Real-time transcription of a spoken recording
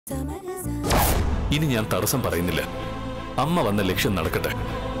ഇനി ഞാൻ തടസ്സം പറയുന്നില്ല. അമ്മ വന്ന ലക്ഷ്യം നടക്കട്ടെ.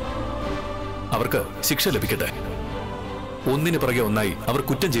 അവർക്ക് ശിക്ഷ ലഭിക്കട്ടെ. ഒന്നിനു പിറകെ ഒന്നായി അവർ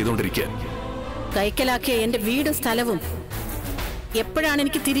കുറ്റം ചെയ്തുകൊണ്ടിരിക്കുക. കൈക്കലാക്കിയ എന്റെ വീടും സ്ഥലവും എപ്പോഴാണ്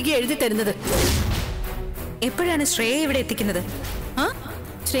എനിക്ക് തിരികെ എഴുതി തരുന്നത്? എപ്പോഴാണ് ശ്രേയ ഇവിടെ എത്തിക്കുന്നത്?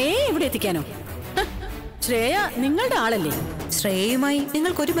 ശ്രേയ ഇവിടെ എത്തിക്കാനോ? ശ്രേയ നിങ്ങളുടെ ആളല്ലേ? ശ്രേയയുമായി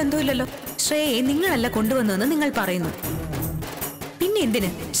നിങ്ങൾക്കൊരു ബന്ധവുമില്ലല്ലോ. ശ്രേയയെ നിങ്ങളല്ല കൊണ്ടുവന്നുവെന്ന് നിങ്ങൾ പറയുന്നു. പിന്നെ എന്തിന്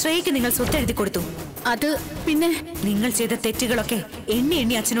ശ്രേയയ്ക്ക് നിങ്ങൾ സ്വത്തെഴുതി കൊടുത്തു? അത് പിന്നെ നിങ്ങൾ ചെയ്ത തെറ്റുകളൊക്കെ എണ്ണി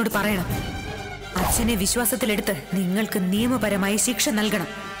എണ്ണി അച്ഛനോട് പറയണം. അച്ഛനെ വിശ്വാസത്തിലെടുത്ത് നിങ്ങൾക്ക് നിയമപരമായി ശിക്ഷ നൽകണം.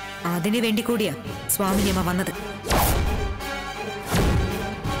 അതിനു വേണ്ടി കൂടിയാ സ്വാമിനിയമ്മ വന്നത്.